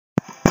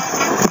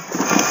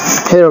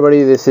Hey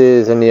everybody, this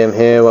is NDM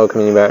here,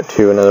 welcoming you back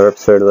to another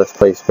episode of Let's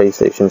Play Space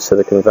Station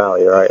Silicon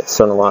Valley. Alright,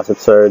 so in the last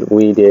episode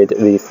we did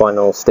the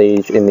final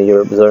stage in the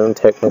Europe zone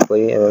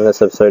technically, and in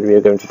this episode we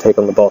are going to take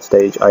on the boss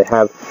stage. I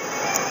have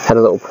had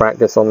a little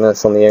practice on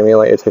this on the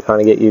emulator to kind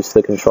of get used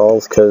to the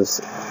controls,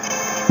 because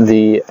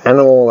the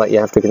animal that you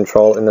have to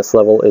control in this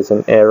level is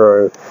an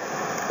airborne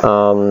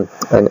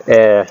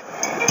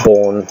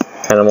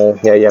animal.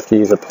 Yeah, you have to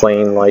use a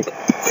plane-like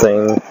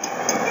thing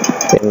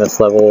in this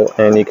level,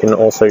 and you can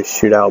also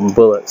shoot out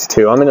bullets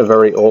too. I'm in a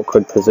very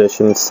awkward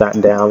position, sat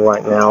down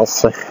right now,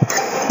 so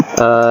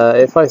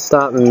if I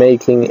start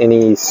making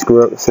any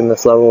screw-ups in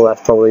this level,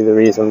 that's probably the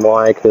reason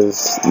why,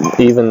 because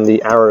even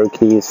the arrow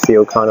keys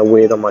feel kind of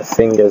weird on my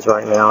fingers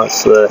right now.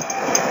 It's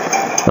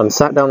I'm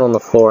sat down on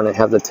the floor and I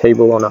have the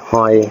table on a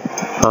high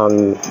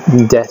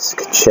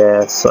desk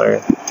chair,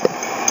 so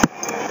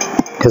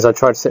because I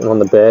tried sitting on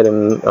the bed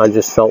and I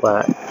just felt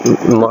that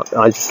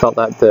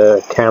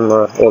the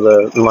camera or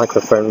the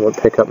microphone would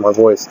pick up my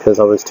voice because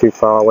I was too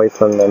far away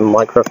from the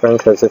microphone,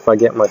 because if I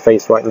get my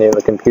face right near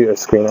the computer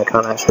screen I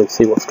can't actually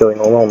see what's going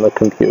on the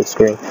computer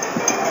screen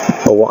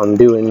or what I'm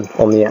doing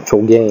on the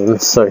actual game.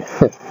 So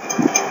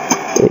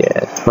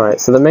yeah, right,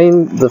 so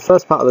the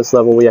first part of this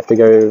level we have to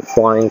go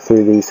flying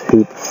through these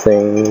hoop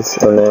things,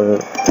 and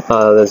then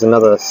there's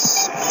another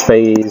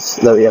phase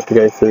that we have to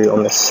go through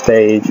on this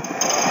stage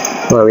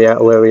where we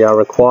are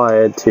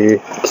required to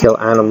kill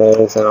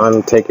animals, and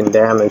I'm taking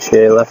damage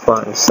here left,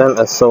 right and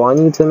center, so I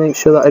need to make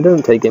sure that I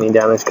don't take any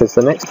damage, because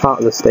the next part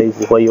of the stage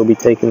is where you'll be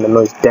taking the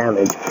most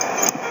damage,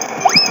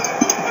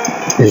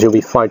 because you'll be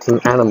fighting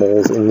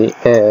animals in the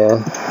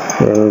air.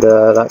 And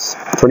that's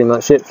pretty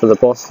much it for the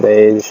boss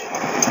stage.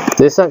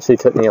 This actually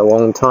took me a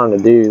long time to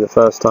do the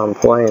first time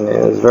playing it.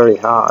 It was very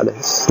hard.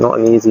 It's not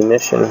an easy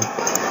mission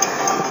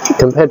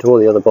compared to all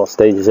the other boss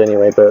stages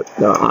anyway, but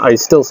I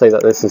still say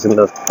that this isn't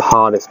the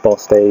hardest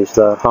boss stage.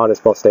 The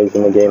hardest boss stage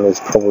in the game is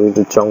probably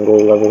the jungle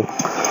level.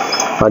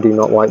 I do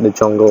not like the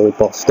jungle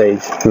boss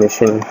stage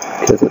mission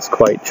because it's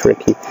quite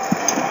tricky.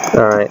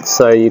 Alright,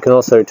 so you can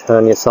also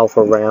turn yourself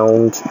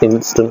around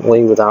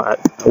instantly without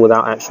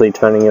actually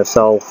turning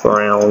yourself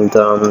around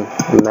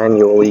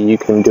manually. You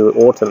can do it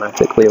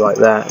automatically like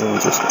that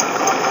and just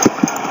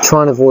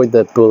try and avoid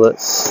the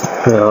bullets.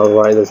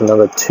 Right, there's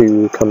another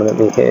two coming at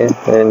me here.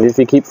 And if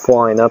you keep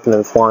flying up and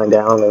then flying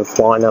down and then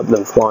flying up and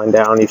then flying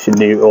down, you should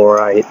do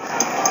alright,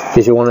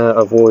 because you want to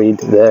avoid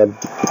their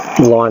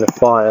line of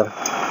fire.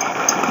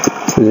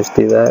 So just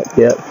do that,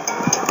 yep.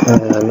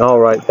 And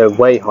alright, they're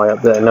way high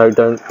up there. No,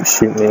 don't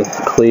shoot me,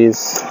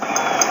 please.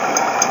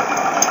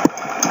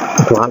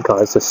 That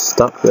guy's just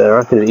stuck there.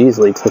 I could have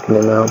easily taken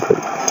him out, but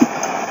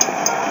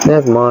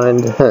never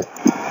mind.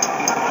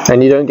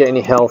 And you don't get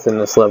any health in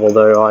this level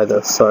though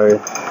either, so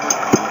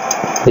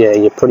yeah,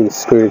 you're pretty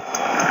screwed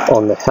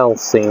on the health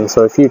scene.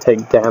 So if you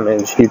take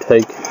damage, you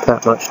take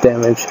that much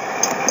damage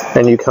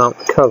and you can't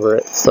recover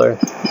it. So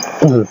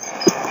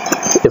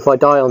if I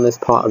die on this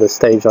part of the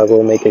stage, I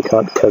will make a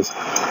cut, because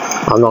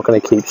I'm not going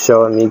to keep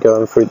showing me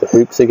going through the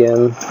hoops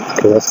again,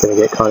 because that's going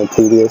to get kind of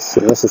tedious,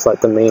 and this is like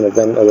the main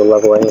event of the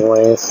level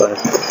anyway. So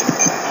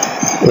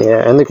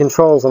yeah, and the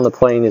controls on the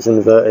plane is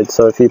inverted,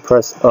 so if you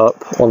press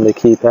up on the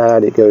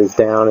keypad it goes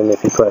down, and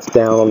if you press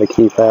down on the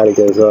keypad it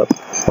goes up.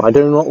 I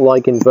do not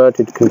like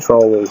inverted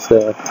controllers.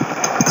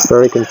 It's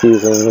very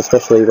confusing,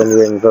 especially when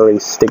you're in very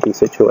sticky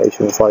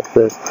situations like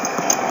this.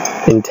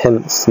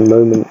 Intense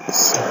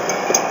moments.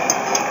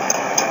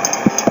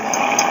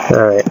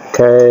 Alright,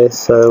 okay,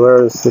 so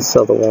where is this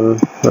other one?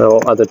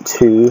 Or other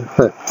two?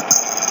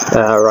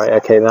 Right,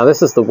 okay, now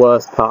this is the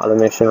worst part of the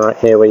mission right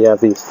here, where you have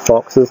these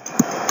foxes.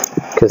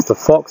 Because the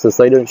foxes,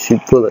 they don't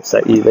shoot bullets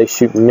at you, they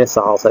shoot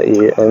missiles at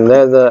you, and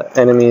they're the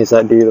enemies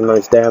that do the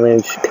most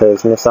damage,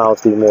 because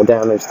missiles do more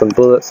damage than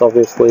bullets,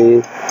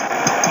 obviously.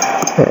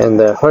 And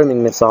they're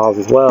homing missiles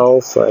as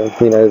well, so,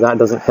 you know, that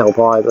doesn't help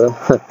either.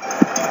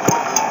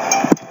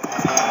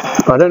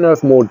 I don't know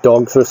if more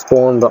dogs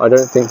respawn, but I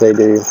don't think they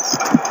do.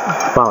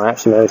 Wow, I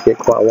actually managed to get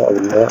quite a lot of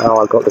them there. Oh,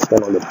 I got this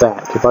one on the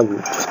back. If I can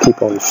just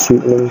keep on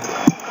shooting them.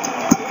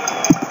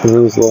 And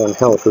he's low on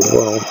health as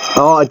well.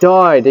 Oh, I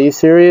died! Are you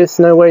serious?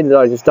 No way did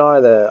I just die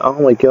there. Oh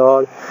my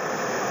god.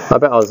 I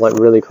bet I was like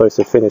really close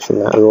to finishing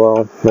that as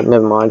well. But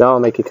never mind, I'll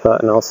make a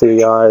cut and I'll see you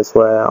guys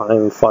where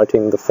I'm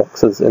fighting the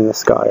foxes in the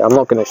sky. I'm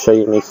not going to show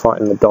you me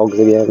fighting the dogs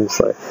again,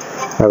 so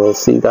I will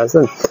see you guys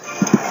then.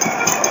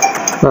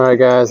 Alright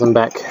guys, I'm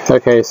back.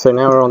 Okay, so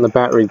now we're on the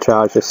battery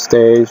charger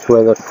stage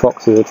where the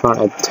foxes are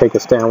trying to take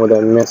us down with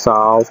their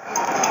missiles.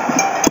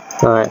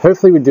 Alright,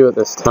 hopefully we do it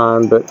this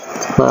time, but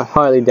I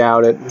highly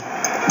doubt it.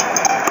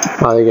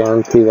 Highly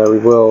guarantee that we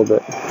will,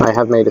 but I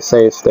have made a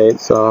save state,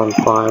 so I'm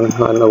fine. I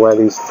don't know where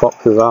these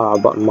foxes are,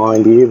 but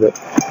mind you, but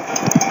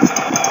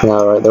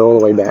alright, they're all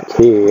the way back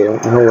here.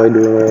 What are they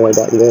doing all the way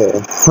back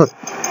there?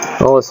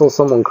 Oh, I saw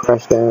someone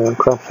crash land.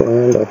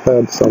 I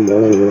heard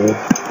someone anyway.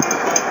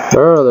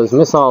 Oh, those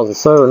missiles are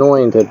so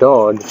annoying to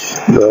dodge,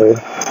 though.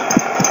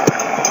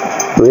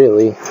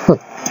 Really.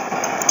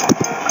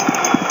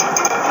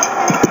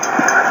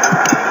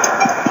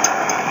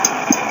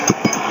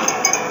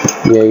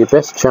 Yeah, your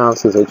best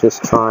chances are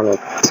just trying to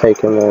take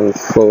him on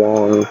full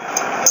on.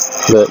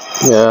 But,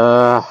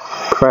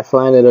 crash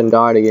landed and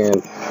died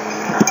again.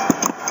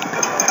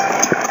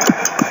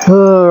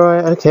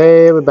 Alright,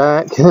 okay, we're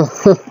back.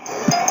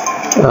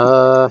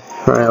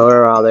 Right,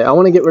 where are they? I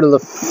want to get rid of the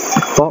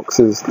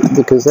foxes,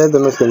 because they're the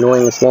most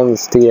annoyingest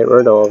ones to get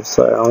rid of,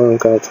 so I'm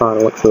going to try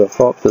and look for the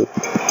foxes,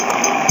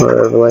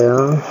 wherever they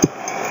are.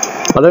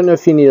 I don't know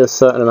if you need a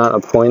certain amount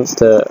of points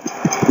to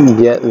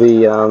get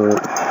the,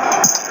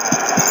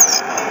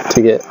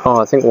 oh,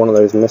 I think one of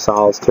those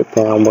missiles took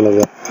down one of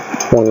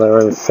their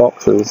own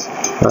foxes.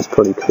 That's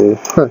pretty cool.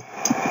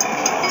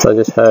 So I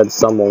just heard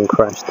someone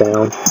crash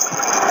down.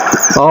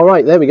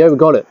 Alright, there we go, we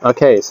got it.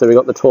 Okay, so we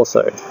got the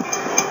torso.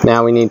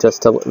 Now we need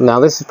just to... Now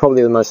this is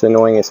probably the most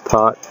annoyingest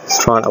part, is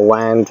trying to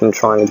land and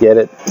trying to get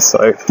it,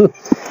 so...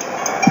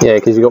 yeah,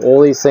 because you've got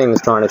all these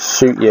things trying to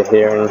shoot you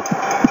here, and...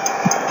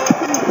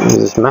 there's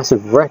this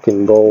massive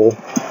wrecking ball.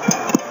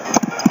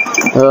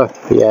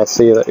 Yeah,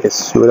 see, that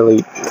it's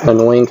really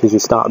annoying because you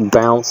start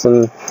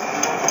bouncing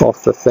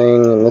off the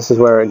thing, and this is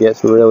where it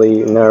gets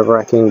really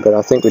nerve-wracking, but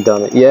I think we've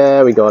done it.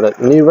 Yeah, we got it.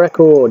 New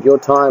record, your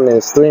time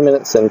is 3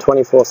 minutes and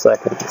 24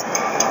 seconds.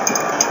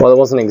 Well, it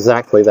wasn't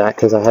exactly that,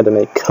 because I had to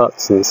make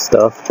cuts and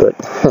stuff, but...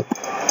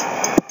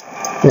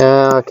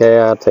 yeah, okay,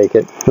 I'll take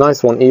it.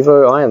 Nice one,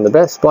 Evo. I am the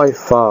best by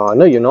far.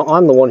 No, you're not.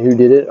 I'm the one who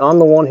did it. I'm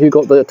the one who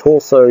got the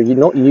torso.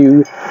 Not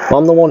you.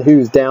 I'm the one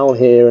who's down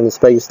here in the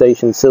space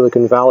station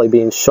Silicon Valley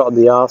being shot in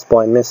the ass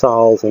by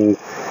missiles and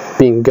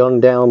being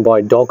gunned down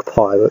by dog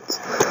pilots.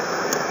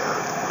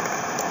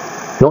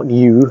 Not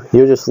you.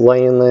 You're just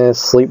laying there,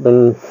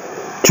 sleeping,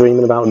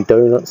 dreaming about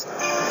donuts.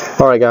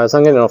 Alright guys,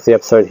 I'm getting off the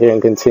episode here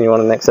and continue on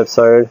the next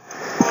episode.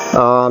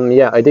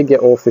 Yeah, I did get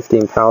all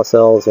 15 power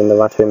cells in the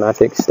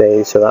Ratomatic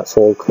stage, so that's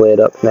all cleared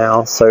up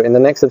now. So in the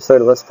next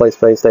episode of Let's Play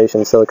Space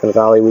Station Silicon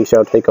Valley, we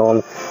shall take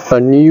on a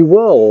new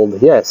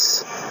world.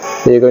 Yes,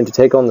 we are going to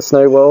take on the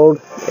Snow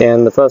World,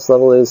 and the first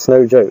level is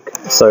Snow Joke.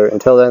 So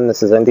until then,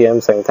 this is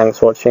NDM saying thanks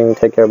for watching,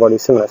 take care everybody,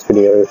 see you in the next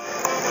video,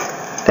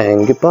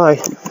 and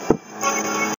goodbye.